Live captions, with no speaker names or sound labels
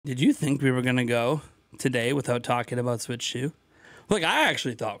Did you think we were going to go today without talking about Switch 2? Look, I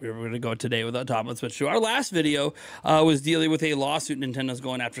actually thought we were going to go today without talking about Switch 2. Our last video was dealing with a lawsuit Nintendo's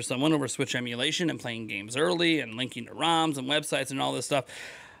going after someone over Switch emulation and playing games early and linking to ROMs and websites and all this stuff.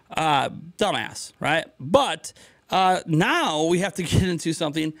 Dumbass, right? But now we have to get into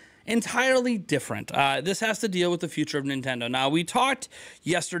something entirely different. This has to deal with the future of Nintendo. Now, we talked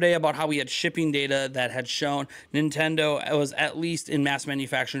yesterday about how we had shipping data that had shown Nintendo was at least in mass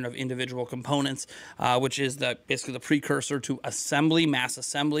manufacturing of individual components, which is basically the precursor to assembly, mass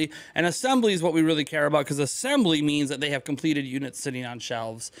assembly. And assembly is what we really care about, because assembly means that they have completed units sitting on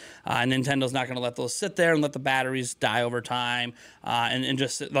shelves. Nintendo's not going to let those sit there and let the batteries die over time. And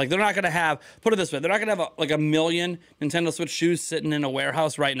just like, they're not going to have, put it this way, they're not going to have like a million Nintendo Switch 2s sitting in a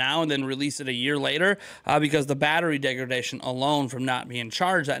warehouse right now and then release it a year later, because the battery degradation alone from not being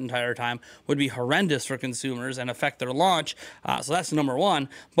charged that entire time would be horrendous for consumers and affect their launch. So that's number one.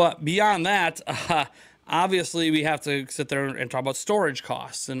 But beyond that, obviously, we have to sit there and talk about storage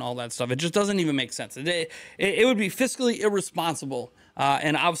costs and all that stuff. It just doesn't even make sense. It would be fiscally irresponsible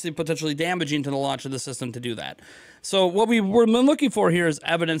and obviously potentially damaging to the launch of the system to do that. So what we're looking for here is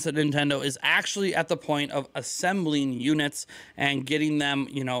evidence that Nintendo is actually at the point of assembling units and getting them,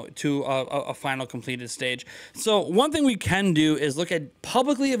 you know, to a final completed stage. So one thing we can do is look at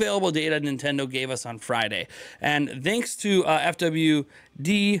publicly available data Nintendo gave us on Friday. And thanks to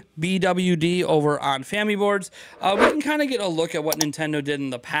BWD over on Family Boards, we can kind of get a look at what Nintendo did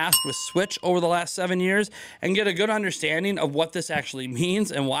in the past with Switch over the last 7 years and get a good understanding of what this actually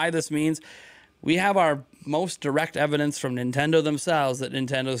means and why this means. We have our most direct evidence from Nintendo themselves that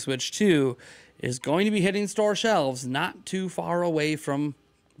Nintendo Switch 2 is going to be hitting store shelves not too far away from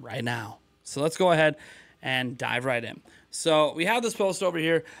right now. So let's go ahead and dive right in. So we have this post over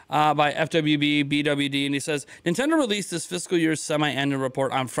here by BWD, and he says, Nintendo released this fiscal year's semi-annual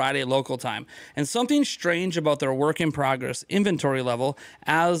report on Friday local time, and something strange about their work-in-progress inventory level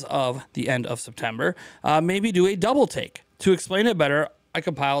as of the end of September. Maybe do a double take. To explain it better, I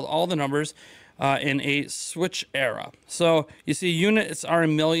compiled all the numbers in a Switch era. So you see units are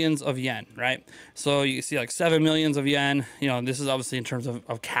in millions of yen, right? So you see like 7 millions of yen. You know, this is obviously in terms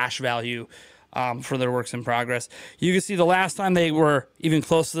of cash value for their works in progress. You can see the last time they were even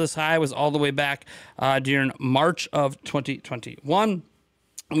close to this high was all the way back during March of 2021.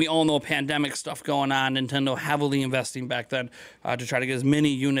 We all know pandemic stuff going on. Nintendo heavily investing back then to try to get as many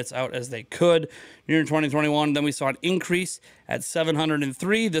units out as they could. During 2021, then we saw an increase at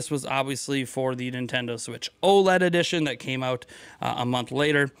 703. This was obviously for the Nintendo Switch OLED edition that came out a month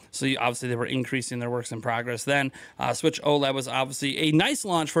later. So obviously they were increasing their works in progress then. Switch OLED was obviously a nice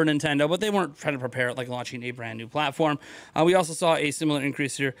launch for Nintendo, but they weren't trying to prepare it like launching a brand new platform. We also saw a similar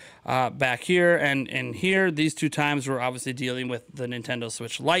increase here back here and here. These two times were obviously dealing with the Nintendo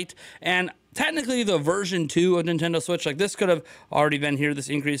Switch Lite. And technically, the version 2 of Nintendo Switch, like this could have already been here, this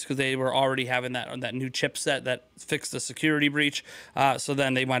increase, because they were already having that new chipset that fixed the security breach. So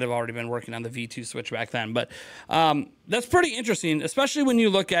then they might have already been working on the V2 Switch back then. But that's pretty interesting, especially when you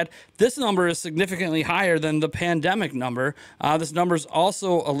look at this number is significantly higher than the pandemic number. This number is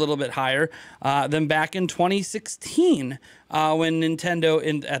also a little bit higher than back in 2016. When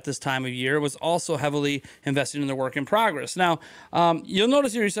Nintendo at this time of year was also heavily investing in their work in progress. Now, you'll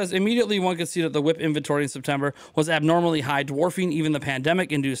notice here he says, immediately one could see that the WIP inventory in September was abnormally high, dwarfing even the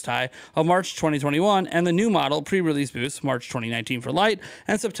pandemic-induced high of March 2021 and the new model pre-release boost, March 2019 for Lite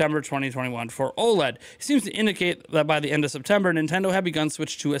and September 2021 for OLED. It seems to indicate that by the end of September, Nintendo had begun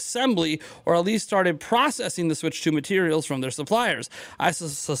Switch 2 assembly, or at least started processing the Switch 2 materials from their suppliers. I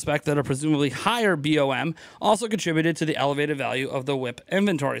suspect that a presumably higher BOM also contributed to the elevated value of the WIP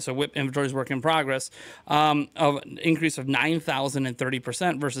inventory. So WIP inventory is work in progress of an increase of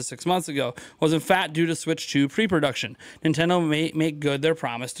 9,030% versus 6 months ago was in fact due to Switch 2 pre-production. Nintendo may make good their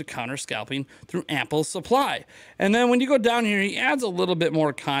promise to counter scalping through ample supply. And then when you go down here, he adds a little bit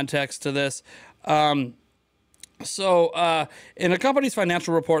more context to this. So in a company's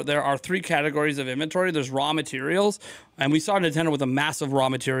financial report, there are 3 categories of inventory. There's raw materials, and we saw Nintendo with a massive raw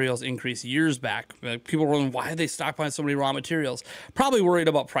materials increase years back. People were wondering, why did they stockpile so many raw materials? Probably worried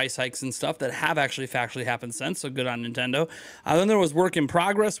about price hikes and stuff that have actually factually happened since, so good on Nintendo. Then there was work in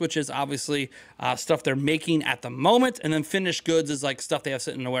progress, which is obviously stuff they're making at the moment, and then finished goods is like stuff they have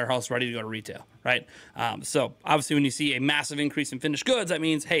sitting in a warehouse ready to go to retail, right? So obviously when you see a massive increase in finished goods, that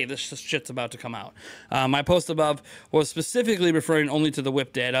means, hey, this shit's about to come out. My post above was specifically referring only to the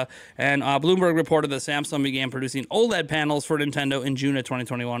WIP data, and Bloomberg reported that Samsung began producing OLED panels for Nintendo in June of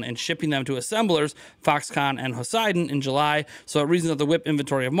 2021 and shipping them to assemblers Foxconn and Hoseidon in July. So it reasons that the WIP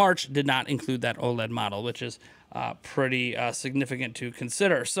inventory of March did not include that OLED model, which is pretty significant to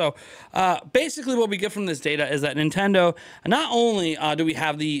consider. So basically what we get from this data is that Nintendo, not only do we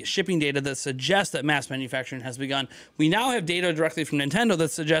have the shipping data that suggests that mass manufacturing has begun, we now have data directly from Nintendo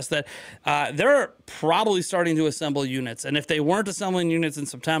that suggests that they're probably starting to assemble units. And if they weren't assembling units in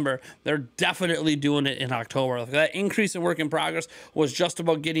September, they're definitely doing it in October. That increase in work in progress was just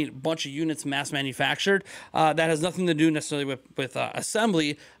about getting a bunch of units mass manufactured. That has nothing to do necessarily with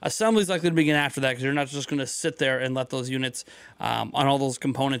assembly. Assembly is likely to begin after that, because you're not just going to sit there and let those units on all those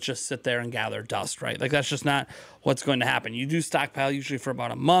components just sit there and gather dust, right? Like, that's just not what's going to happen. You do stockpile usually for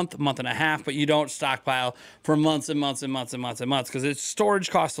about a month and a half, but you don't stockpile for months and months and months and months and months, because its storage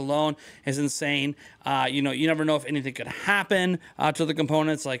cost alone is insane. You know, you never know if anything could happen to the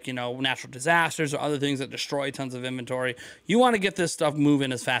components, like, you know, natural disasters or other things that destroy tons of inventory. You want to get this stuff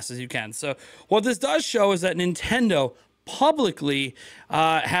moving as fast as you can. So what this does show is that Nintendo publicly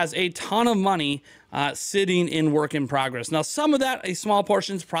has a ton of money sitting in work in progress. Now, some of that, a small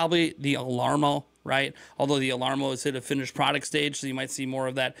portion, is probably the Alarmo, right? Although the Alarmo is hit a finished product stage, so you might see more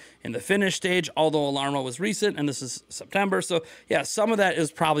of that in the finished stage, although Alarmo was recent, and this is September. So yeah, some of that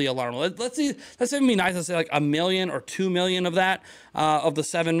is probably Alarmo. Let's say it'd be nice to say like 1 million or 2 million of that, of the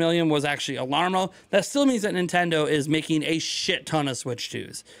 7 million was actually Alarmo. That still means that Nintendo is making a shit ton of Switch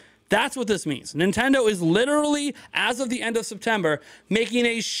 2s. That's what this means. Nintendo is literally, as of the end of September, making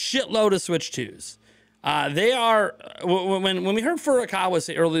a shitload of Switch 2s. They are, when we heard Furukawa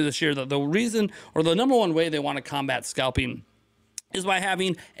say earlier this year that the reason, or the number one way they want to combat scalping is by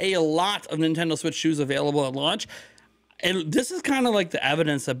having a lot of Nintendo Switch 2s available at launch. And this is kind of like the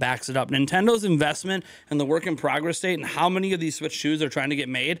evidence that backs it up. Nintendo's investment in the work in progress state and how many of these Switch 2s they're trying to get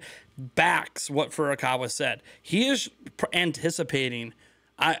made backs what Furukawa said. He is anticipating,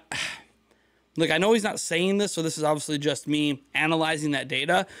 look, I know he's not saying this, so this is obviously just me analyzing that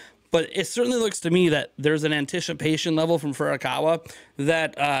data, but it certainly looks to me that there's an anticipation level from Furukawa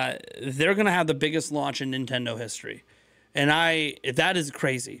that they're going to have the biggest launch in Nintendo history. And that is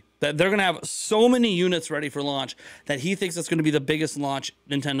crazy. That they're going to have so many units ready for launch that he thinks it's going to be the biggest launch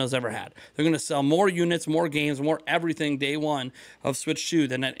Nintendo's ever had. They're going to sell more units, more games, more everything day one of Switch 2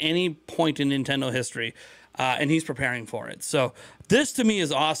 than at any point in Nintendo history. And he's preparing for it. So this to me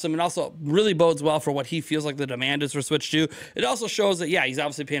is awesome, and also really bodes well for what he feels like the demand is for Switch 2. It also shows that, yeah, he's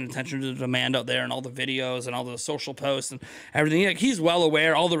obviously paying attention to the demand out there and all the videos and all the social posts and everything. Like, he's well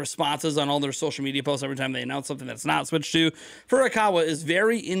aware, all the responses on all their social media posts every time they announce something that's not Switch 2. Furukawa is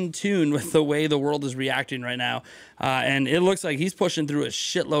very in tune with the way the world is reacting right now. And it looks like he's pushing through a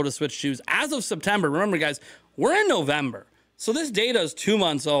shitload of Switch 2s. As of September, remember, guys, we're in November. So this data is 2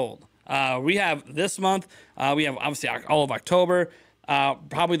 months old. We have this month, we have obviously all of October.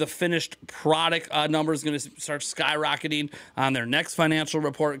 Probably the finished product number is going to start skyrocketing on their next financial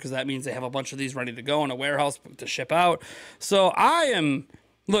report, because that means they have a bunch of these ready to go in a warehouse to ship out. So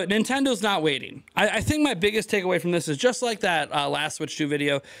look, Nintendo's not waiting. I think my biggest takeaway from this is just like that last Switch 2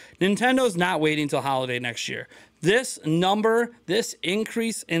 video, Nintendo's not waiting till holiday next year. This number, this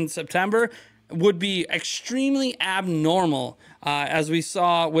increase in September would be extremely abnormal, as we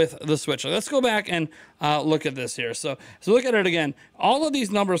saw with the Switch. Let's go back and look at this here. So look at it again. All of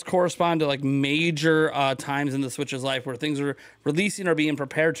these numbers correspond to like major times in the Switch's life where things are releasing or being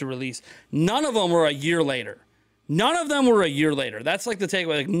prepared to release. None of them were a year later. None of them were a year later. That's like the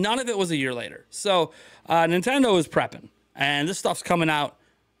takeaway. Like, none of it was a year later. So Nintendo is prepping, and this stuff's coming out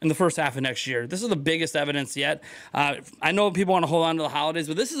in the first half of next year. This is the biggest evidence yet. I know people want to hold on to the holidays,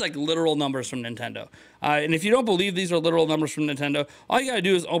 but this is like literal numbers from Nintendo. And if you don't believe these are literal numbers from Nintendo, all you got to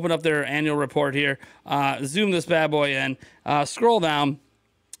do is open up their annual report here, zoom this bad boy in, scroll down,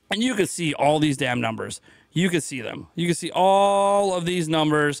 and you can see all these damn numbers. You can see them. You can see all of these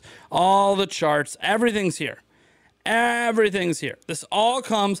numbers, all the charts, everything's here. Everything's here. This all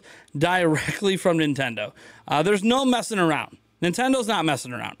comes directly from Nintendo. There's no messing around. Nintendo's not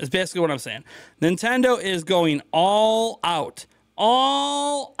messing around. It's basically what I'm saying. Nintendo is going all out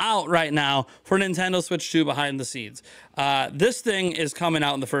right now for Nintendo Switch 2 behind the scenes. This thing is coming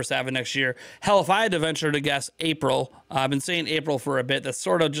out in the first half of next year. Hell, if I had to venture to guess April, I've been saying April for a bit. That's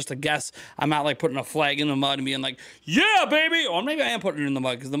sort of just a guess. I'm not like putting a flag in the mud and being like, yeah, baby. Or maybe I am putting it in the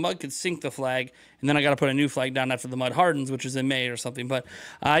mud, because the mud could sink the flag, and then I got to put a new flag down after the mud hardens, which is in May or something. But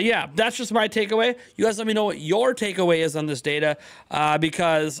yeah, that's just my takeaway. You guys let me know what your takeaway is on this data,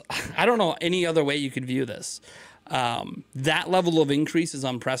 because I don't know any other way you could view this. That level of increase is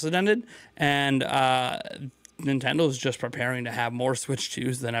unprecedented, and Nintendo is just preparing to have more Switch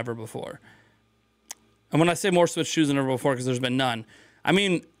 2s than ever before. And when I say more Switch 2s than ever before, because there's been none, I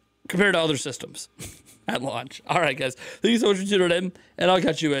mean compared to other systems at launch. All right, guys. Thank you so much for tuning in, and I'll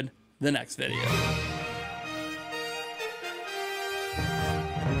catch you in the next video.